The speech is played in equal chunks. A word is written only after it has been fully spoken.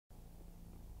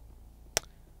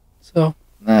So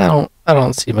I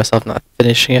don't see myself not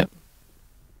finishing it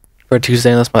for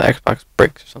Tuesday unless my Xbox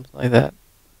breaks or something like that.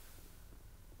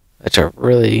 Which I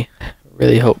really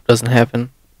hope doesn't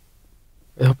happen.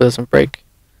 I hope it doesn't break.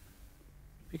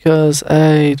 Because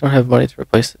I don't have money to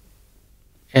replace it.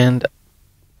 And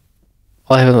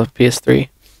all I have is a PS3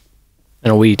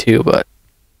 and a Wii too, but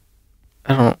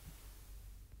I don't.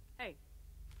 Hey.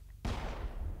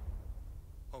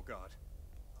 Oh God,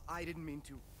 I didn't mean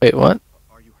to. Wait, what?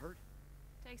 Are you hurt?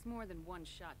 Takes more than one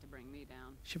shot to bring me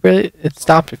down. She barely. It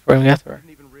stopped before I got to I her.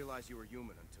 didn't even realize you were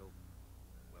human until,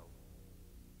 well,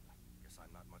 I guess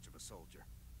I'm not much of a soldier.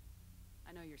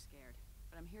 I know you're scared,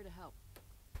 but I'm here to help.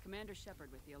 Commander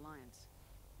Shepard with the Alliance.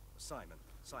 Simon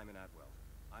Atwell.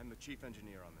 I'm the chief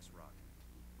engineer on this rock.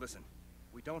 Listen,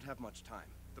 we don't have much time.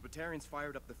 The Batarians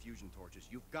fired up the fusion torches.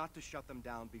 You've got to shut them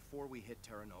down before we hit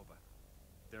Terra Nova.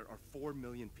 There are 4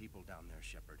 million people down there,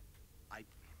 Shepard.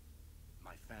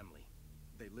 My family,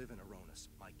 they live in Aronis.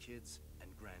 My kids and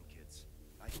grandkids.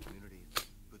 Nice community,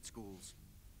 good schools.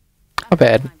 Not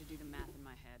bad. Time to do the math in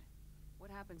my head. What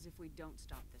happens if we don't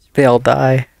stop this? They all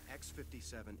die.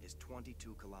 X-57 is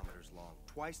 22 kilometers long,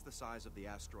 twice the size of the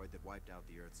asteroid that wiped out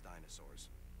the Earth's dinosaurs.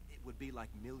 It would be like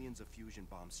millions of fusion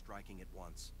bombs striking at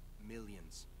once.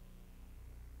 Millions.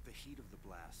 The heat of the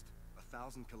blast,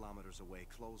 1,000 kilometers away,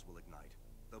 clothes will ignite.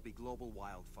 There'll be global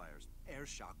wildfires. Air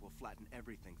shock will flatten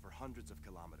everything for hundreds of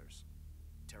kilometers.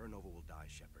 Terra Nova will die,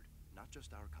 Shepard. Not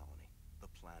just our colony, the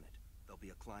planet. There'll be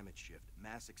a climate shift,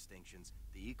 mass extinctions.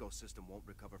 The ecosystem won't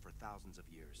recover for thousands of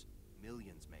years.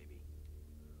 Millions, maybe.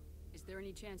 Is there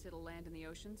any chance it'll land in the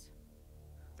oceans?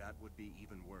 That would be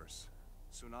even worse.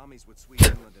 Tsunamis would sweep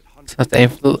inland at hundreds Have to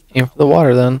aim for the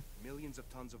water then. Millions of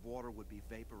tons of water would be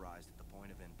vaporized at the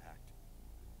point of impact.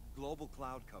 Global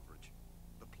cloud coverage.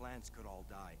 The plants could all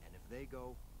die, and if they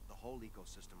go, the whole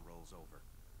ecosystem rolls over.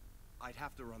 I'd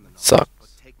have to run the numbers, Sucks. but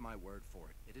take my word for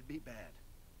it. It'd be bad.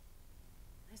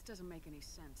 This doesn't make any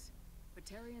sense.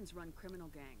 Batarians run criminal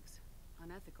gangs.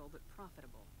 Unethical, but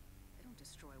profitable. They don't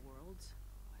destroy worlds.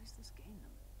 Why does this gain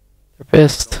them? They're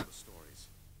pissed. All the stories.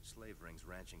 Slave rings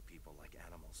ranching people like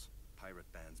animals.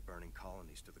 Pirate bands burning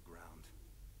colonies to the ground.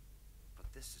 But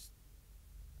this is...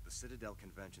 The Citadel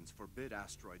conventions forbid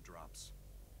asteroid drops.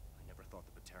 I never thought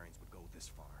the Batarians would go this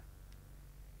far.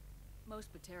 Most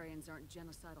Batarians aren't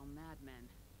genocidal madmen,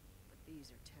 but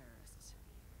these are terrorists.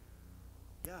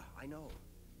 Yeah, I know.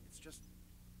 It's just...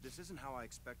 This isn't how I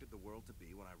expected the world to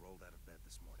be when I rolled out of bed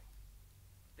this morning.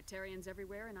 Batarians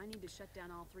everywhere, and I need to shut down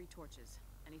all 3 torches.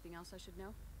 Anything else I should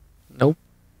know? Nope.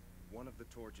 One of the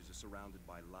torches is surrounded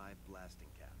by live blasting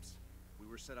caps. We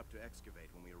were set up to excavate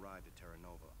when we arrived at Terra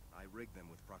Nova. I rigged them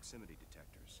with proximity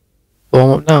detectors.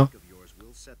 Blow 'em up now. Of yours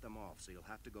will set them off, so you'll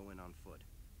have to go in on foot.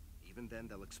 Even then,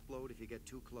 they'll explode if you get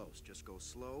too close. Just go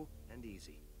slow and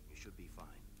easy. You should be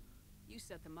fine. You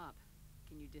set them up.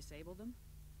 Can you disable them?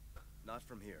 Not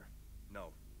from here.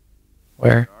 No.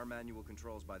 Where? There are manual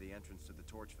controls by the entrance to the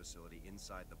torch facility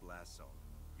inside the blast zone.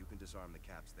 You can disarm the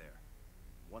caps there.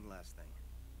 One last thing.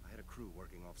 I had a crew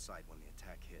working off-site when the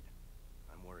attack hit.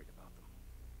 I'm worried about them.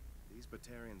 These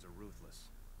Batarians are ruthless.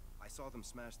 I saw them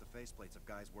smash the faceplates of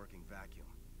guys working vacuum.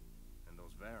 And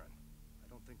those Varen, I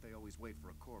don't think they always wait for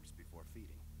a corpse before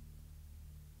feeding.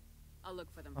 I'll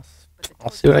look for them. But the I'll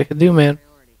see what I can do, man.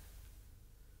 priority.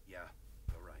 Yeah,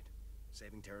 you're right.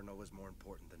 Saving Terra Nova is more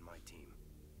important than my team.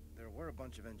 There were a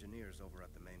bunch of engineers over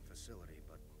at the main facility,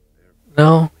 but they're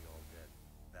No. probably all dead.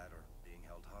 That or being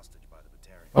held hostage by the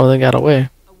Batarians. Oh, they got away.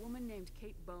 A woman named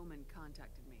Kate Bowman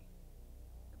contacted me.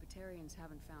 The Batarians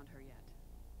haven't found her yet.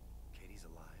 Katie's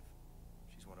alive.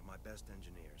 She's one of my best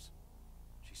engineers.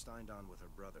 She signed on with her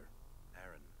brother,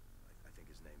 Aaron, I think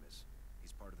his name is.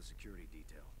 He's part of the security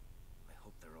detail. I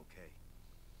hope they're okay.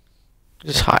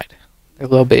 Just hide. Their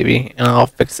little baby, and I'll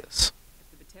fix this.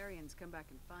 If the Batarians come back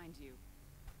and find you,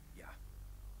 Yeah.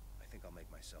 I think I'll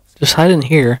make myself scarce. Just hide in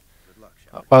here. Good luck,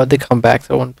 Shepard. Why would they come back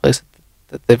to one place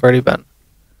that they've already been?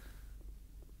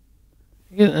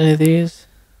 You get any of these?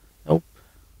 Nope.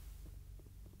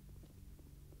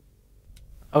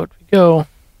 Out we go.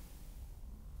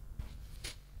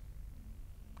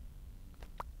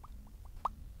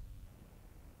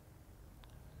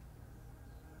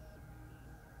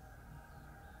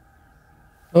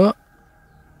 Oh.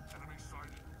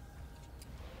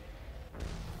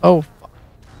 Oh. Fuck.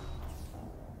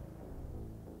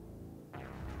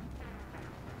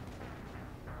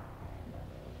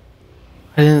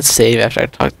 I didn't save after I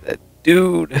talked to that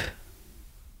dude. I'm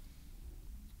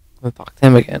gonna talk to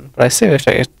him again, but I saved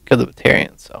after I killed the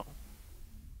Batarian, so.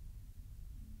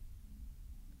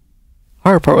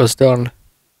 Hard part was done.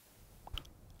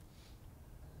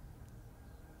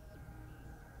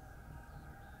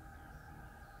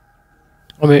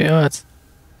 I mean, it's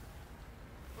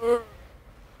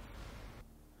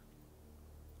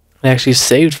I actually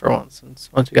saved for once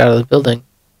we got out of the building.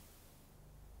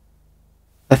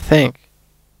 I think.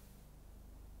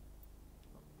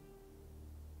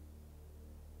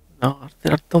 No,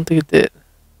 I don't think it did.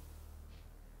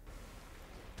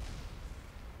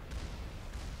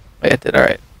 Wait, it did. All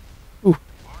right. Ooh.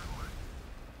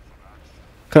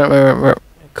 Couldn't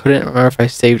remember if I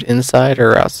saved inside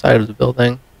or outside of the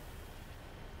building.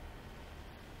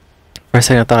 For a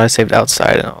second, I thought I saved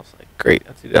outside, and I was like, "Great, I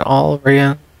have to do that all over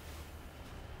again."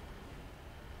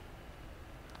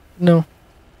 No,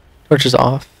 torch is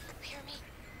off. You hear me?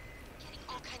 Getting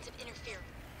all kinds of interference.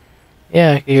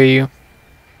 Yeah, I can hear you.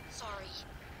 Sorry.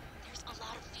 There's a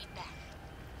lot of feedback.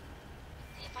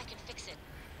 See if I can fix it.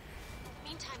 In the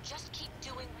meantime, just keep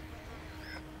doing.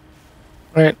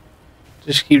 All right,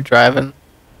 just keep driving.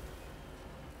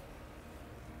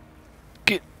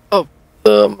 Get up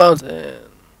the mountain.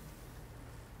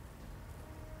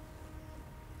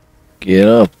 Get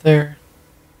up there.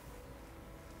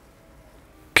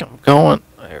 I'm going.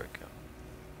 Oh, here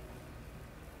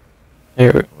we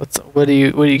go. Here, what do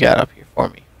you got up here for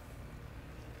me?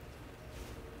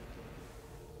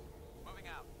 Moving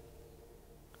out.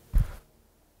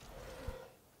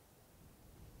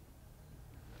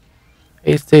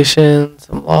 Aid station,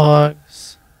 some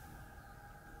logs.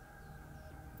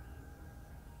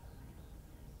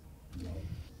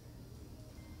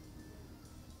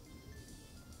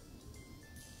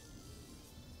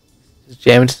 Just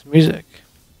jamming to some music.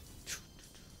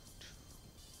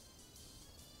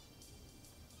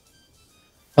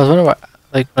 I was wondering why,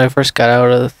 like when I first got out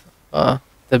of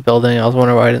the building, I was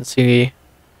wondering why I didn't see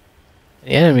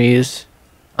any enemies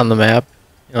on the map.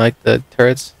 You know, like the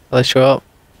turrets how they show up.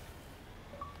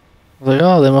 I was like,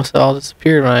 oh, they must have all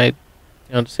disappeared when I,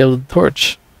 disabled the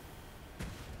torch.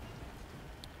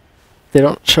 They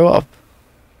don't show up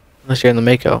unless you're in the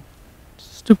Mako.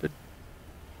 Stupid.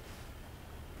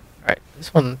 All right,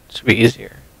 this one should be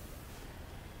easier.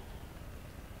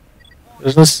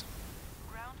 There's this.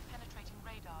 Ground penetrating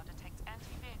radar detects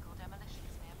anti-vehicle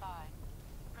demolitions nearby.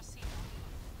 Proceed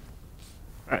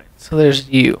on. All right, so there's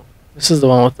you. This is the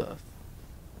one with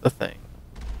the thing.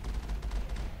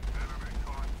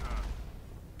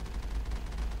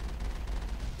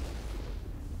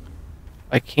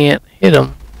 I can't hit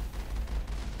him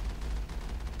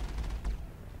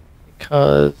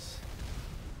because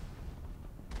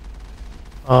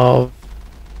of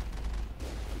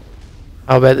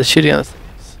how bad the shooting on this thing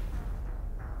is.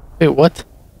 Wait, what?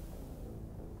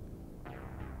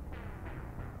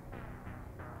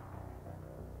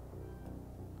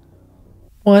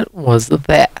 What was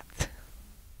that?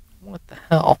 What the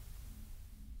hell?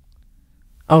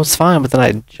 I was fine, but then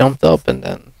I jumped up and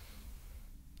then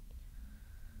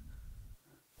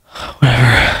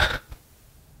whatever.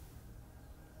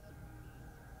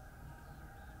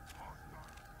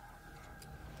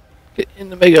 Get in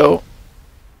the Mego.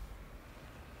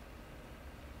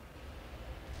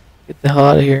 Get the hell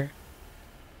out of here.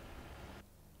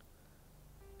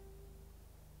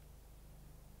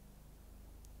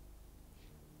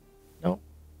 Nope.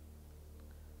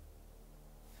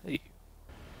 Hey.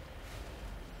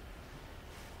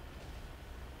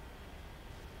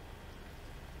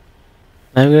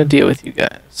 I'm gonna deal with you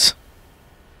guys.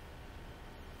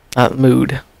 Not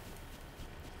mood.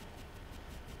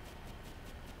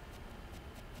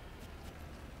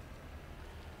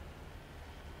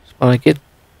 Just wanna get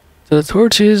to the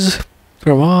torches,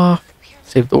 throw them off,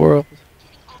 save the world.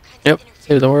 Getting all kinds Yep, of interference.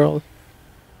 save the world.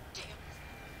 Damn.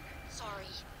 Sorry.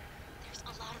 There's a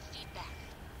lot of feedback.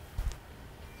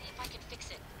 See if I can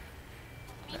fix it.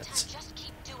 In the meantime, just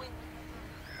keep doing.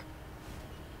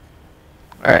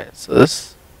 Alright, so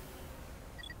this.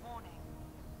 Warning.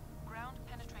 Ground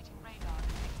penetrating radar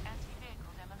detects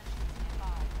anti-vehicle demolitions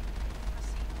nearby.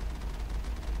 Proceed on.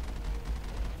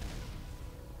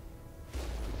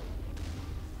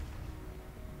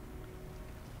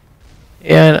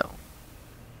 Yeah, I know.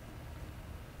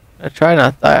 I try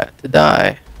not to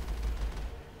die.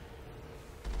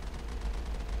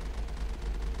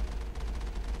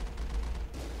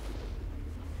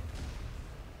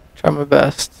 Try my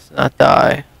best to not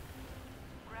die.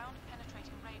 Ground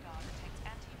penetrating radar detects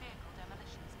anti-vehicle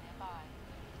demolitions nearby.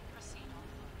 Proceed on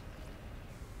foot.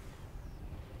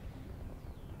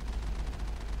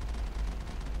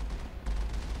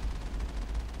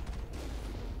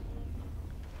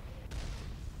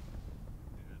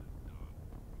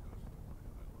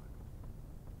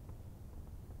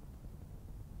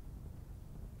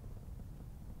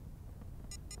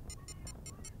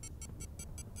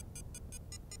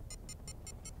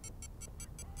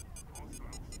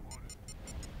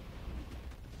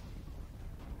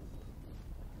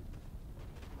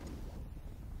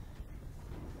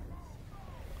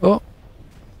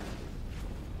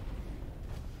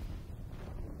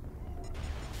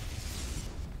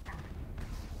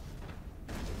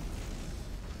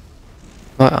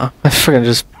 I freaking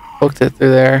just booked it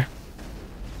through there.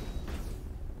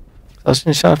 I was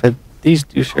getting shot at these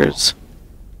douchers.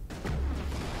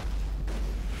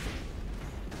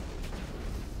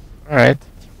 Alright.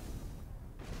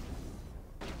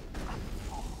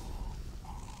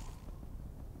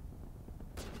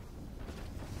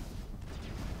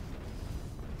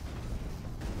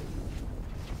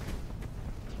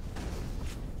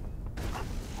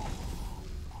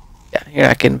 Yeah, you're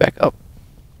not getting back up.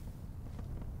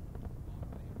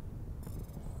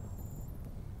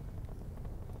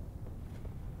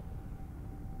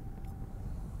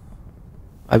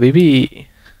 IBB.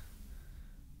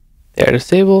 They are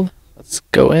disabled. Let's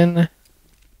go in.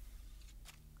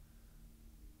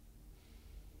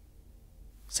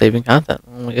 Saving content.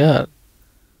 Oh my god.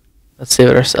 Let's save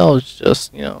it ourselves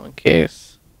just, you know, in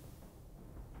case.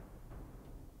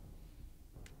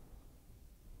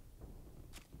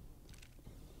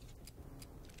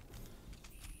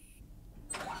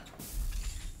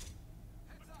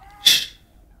 Shh.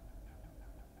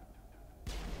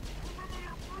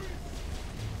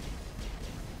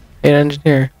 Hey,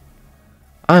 engineer.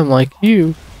 I'm like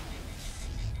you.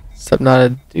 Except not a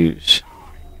douche.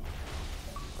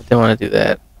 I didn't want to do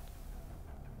that.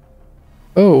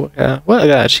 Oh, what? I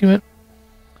got an achievement?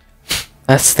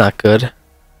 That's not good.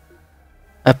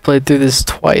 I played through this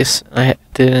twice, and I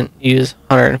didn't use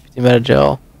 150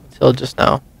 metagel until just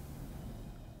now.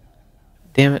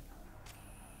 Damn it.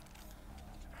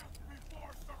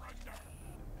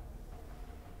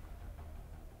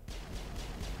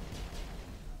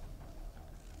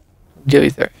 Deal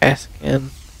with their ass again.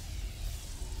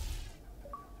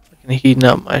 Fucking heating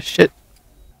up my shit.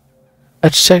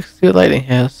 Let's check see what lighting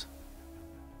has.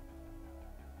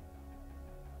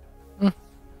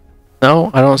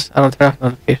 No, I don't turn off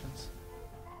notifications.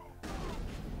 I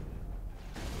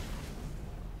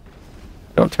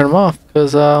don't turn them off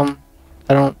because I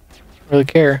don't really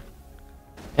care.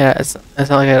 Yeah, it's not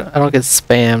like I don't get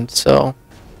spammed, so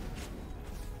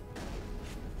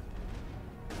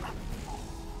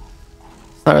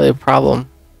it's not really a problem.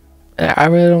 And I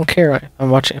really don't care if I'm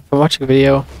watching a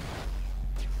video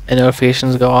and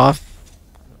notifications go off.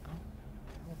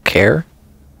 I don't care.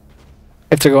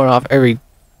 If they're going off every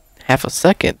half a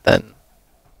second, then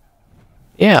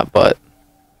yeah, but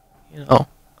you know,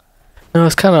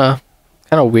 it's kind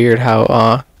of weird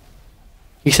how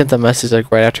he sent the message like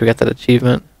right after we got that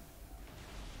achievement.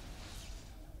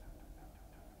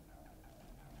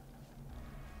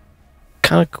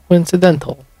 Kind of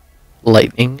coincidental.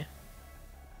 Lightning.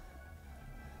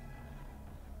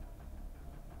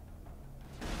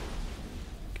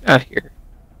 Get out of here.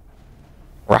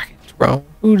 Rocket drone.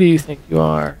 Who do you think you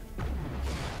are?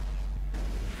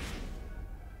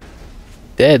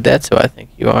 Dead, that's who I think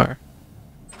you are.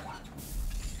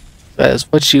 That is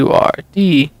what you are.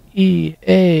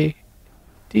 D-E-A-D.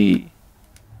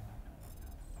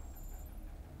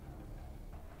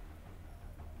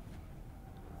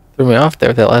 Threw me off there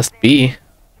with that last B. You've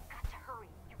got to hurry.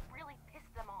 You really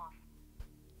pissed them off.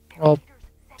 Well,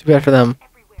 too bad for them.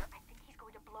 Everywhere. I think he's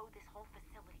going to blow this whole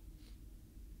facility.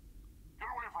 Get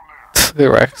away from The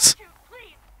there. Rex.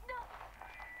 Please,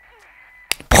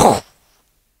 no.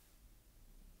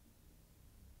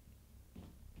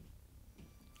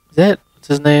 Is that what's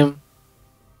his name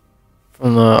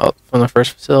from the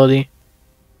first facility?